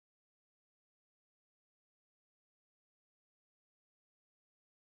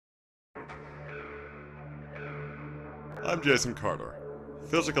I'm Jason Carter.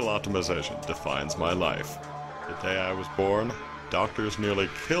 Physical optimization defines my life. The day I was born, doctors nearly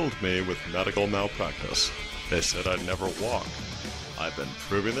killed me with medical malpractice. They said I'd never walk. I've been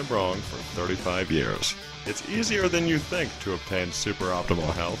proving them wrong for 35 years. It's easier than you think to obtain super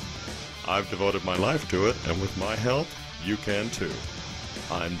optimal health. I've devoted my life to it, and with my help, you can too.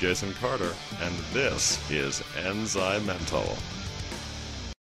 I'm Jason Carter, and this is ENZYMENTAL.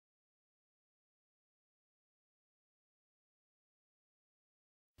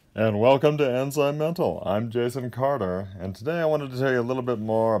 And welcome to ENZYMENTAL. I'm Jason Carter, and today I wanted to tell you a little bit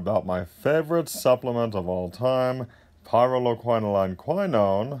more about my favorite supplement of all time, Pyrroloquinoline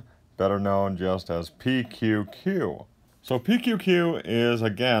Quinone, better known just as PQQ. So PQQ is,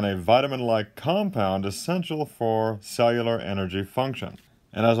 again, a vitamin-like compound essential for cellular energy function.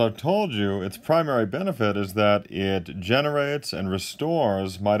 And as I've told you, its primary benefit is that it generates and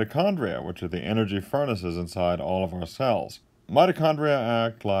restores mitochondria, which are the energy furnaces inside all of our cells. Mitochondria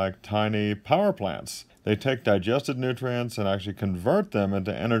act like tiny power plants. They take digested nutrients and actually convert them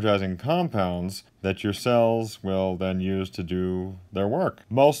into energizing compounds that your cells will then use to do their work.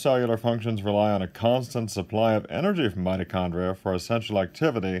 Most cellular functions rely on a constant supply of energy from mitochondria for essential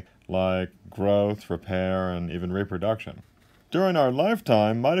activity like growth, repair, and even reproduction. During our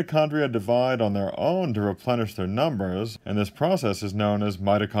lifetime, mitochondria divide on their own to replenish their numbers, and this process is known as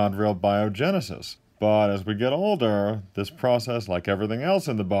mitochondrial biogenesis. But as we get older, this process, like everything else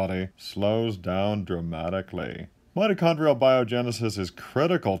in the body, slows down dramatically. Mitochondrial biogenesis is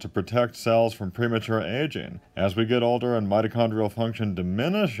critical to protect cells from premature aging. As we get older and mitochondrial function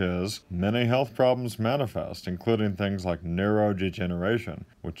diminishes, many health problems manifest, including things like neurodegeneration,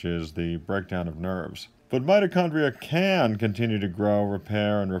 which is the breakdown of nerves. But mitochondria can continue to grow,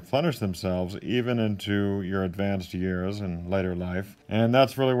 repair, and replenish themselves even into your advanced years and later life, and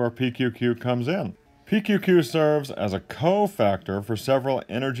that's really where PQQ comes in. PQQ serves as a cofactor for several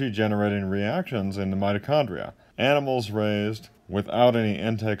energy-generating reactions in the mitochondria. Animals raised without any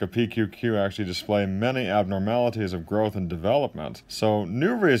intake of PQQ actually display many abnormalities of growth and development. So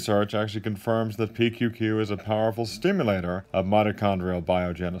new research actually confirms that PQQ is a powerful stimulator of mitochondrial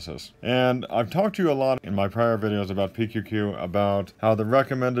biogenesis. And I've talked to you a lot in my prior videos about PQQ about how the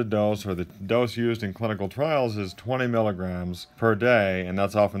recommended dose or the dose used in clinical trials is 20 milligrams per day, and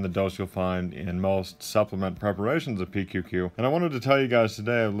that's often the dose you'll find in most supplement preparations of PQQ. And I wanted to tell you guys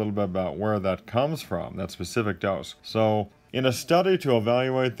today a little bit about where that comes from, that specific dose. So in a study to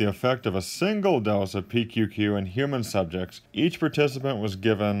evaluate the effect of a single dose of PQQ in human subjects, each participant was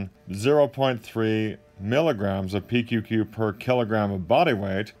given 0.3 milligrams of PQQ per kilogram of body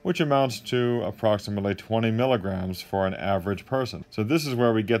weight, which amounts to approximately 20 milligrams for an average person. So this is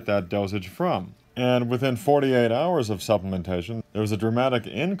where we get that dosage from. And within 48 hours of supplementation, there was a dramatic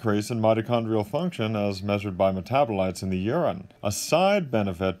increase in mitochondrial function as measured by metabolites in the urine. A side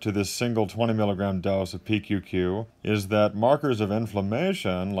benefit to this single 20 milligram dose of PQQ is that markers of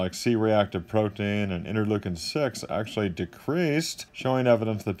inflammation like c-reactive protein and interleukin-6 actually decreased, showing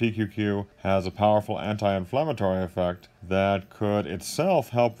evidence that PQQ has a powerful anti-inflammatory effect that could itself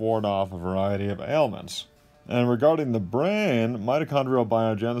help ward off a variety of ailments. And regarding the brain, mitochondrial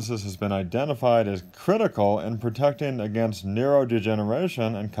biogenesis has been identified as critical in protecting against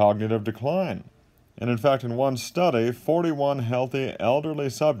neurodegeneration and cognitive decline. And in fact, in one study, 41 healthy elderly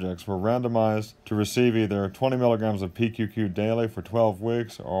subjects were randomized to receive either 20 milligrams of PQQ daily for 12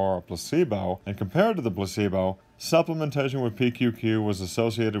 weeks or a placebo. And compared to the placebo, supplementation with PQQ was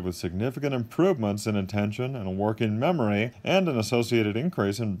associated with significant improvements in attention and working memory and an associated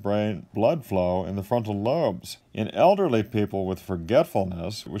increase in brain blood flow in the frontal lobes. In elderly people with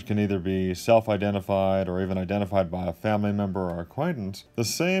forgetfulness, which can either be self-identified or even identified by a family member or acquaintance, the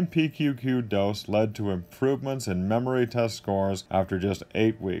same PQQ dose led to improvements in memory test scores after just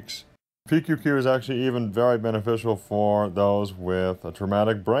 8 weeks. PQQ is actually even very beneficial for those with a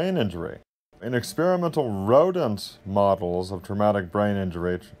traumatic brain injury. In experimental rodent models of traumatic brain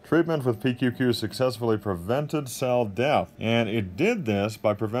injury, treatment with PQQ successfully prevented cell death, and it did this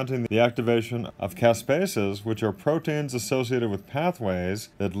by preventing the activation of caspases, which are proteins associated with pathways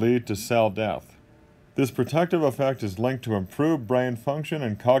that lead to cell death. This protective effect is linked to improved brain function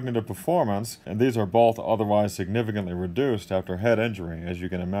and cognitive performance, and these are both otherwise significantly reduced after head injury, as you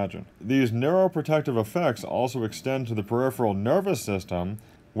can imagine. These neuroprotective effects also extend to the peripheral nervous system,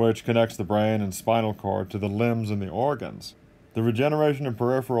 which connects the brain and spinal cord to the limbs and the organs. The regeneration of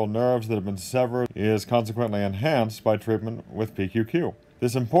peripheral nerves that have been severed is consequently enhanced by treatment with PQQ.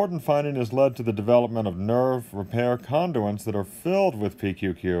 This important finding has led to the development of nerve repair conduits that are filled with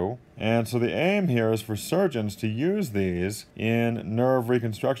PQQ, and so the aim here is for surgeons to use these in nerve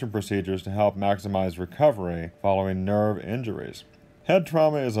reconstruction procedures to help maximize recovery following nerve injuries. Head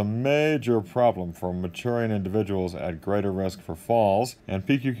trauma is a major problem for maturing individuals at greater risk for falls, and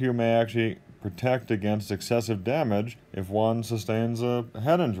PQQ may actually protect against excessive damage if one sustains a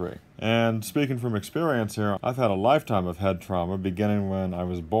head injury. And speaking from experience here, I've had a lifetime of head trauma beginning when I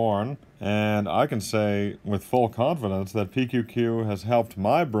was born, and I can say with full confidence that PQQ has helped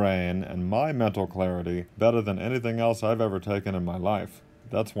my brain and my mental clarity better than anything else I've ever taken in my life.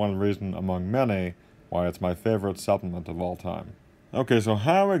 That's one reason among many why it's my favorite supplement of all time. Okay, so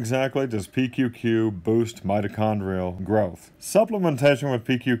how exactly does PQQ boost mitochondrial growth? Supplementation with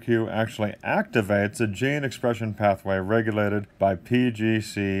PQQ actually activates a gene expression pathway regulated by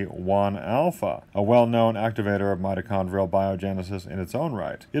PGC1-alpha, a well-known activator of mitochondrial biogenesis in its own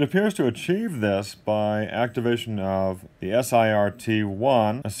right. It appears to achieve this by activation of the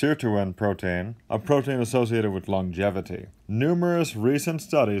SIRT1, a sirtuin protein, a protein associated with longevity. Numerous recent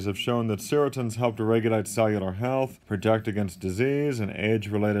studies have shown that serotins help to regulate cellular health, protect against disease and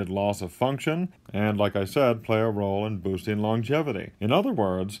age-related loss of function, and, like I said, play a role in boosting longevity. In other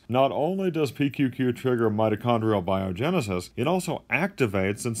words, not only does PQQ trigger mitochondrial biogenesis, it also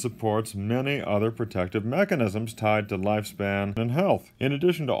activates and supports many other protective mechanisms tied to lifespan and health. In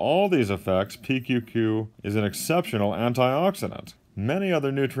addition to all these effects, PQQ is an exceptional antioxidant. Many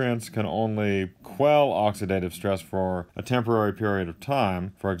other nutrients can only quell oxidative stress for a temporary period of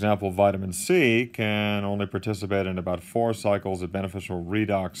time. For example, vitamin C can only participate in about 4 cycles of beneficial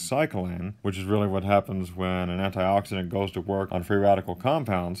redox cycling, which is really what happens when an antioxidant goes to work on free radical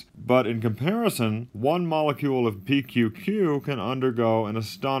compounds. But in comparison, one molecule of PQQ can undergo an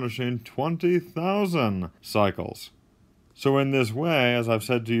astonishing 20,000 cycles. So in this way, as I've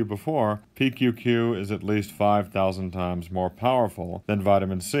said to you before, PQQ is at least 5,000 times more powerful than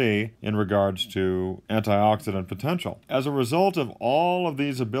vitamin C in regards to antioxidant potential. As a result of all of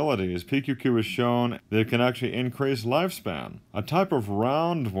these abilities, PQQ has shown that it can actually increase lifespan. A type of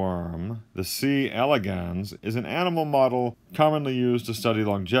roundworm, the C. elegans, is an animal model commonly used to study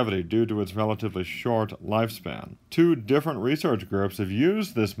longevity due to its relatively short lifespan. 2 different research groups have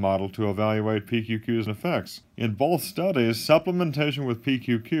used this model to evaluate PQQ's effects. In both studies, supplementation with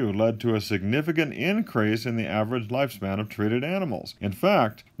PQQ led to a significant increase in the average lifespan of treated animals. In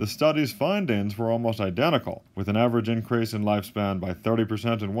fact, the study's findings were almost identical, with an average increase in lifespan by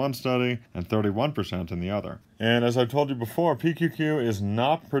 30% in one study and 31% in the other. And as I've told you before, PQQ is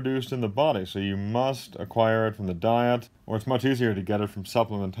not produced in the body, so you must acquire it from the diet, or it's much easier to get it from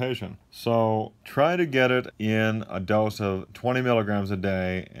supplementation. So try to get it in a dose of 20 milligrams a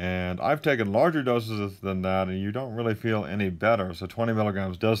day, and I've taken larger doses than that, and you don't really feel any better. So 20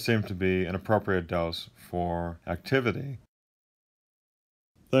 milligrams does seem to be an appropriate dose for activity.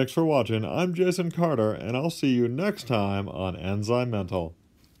 Thanks for watching. I'm Jason Carter, and I'll see you next time on ENZYMENTAL.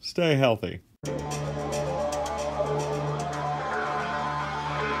 Stay healthy.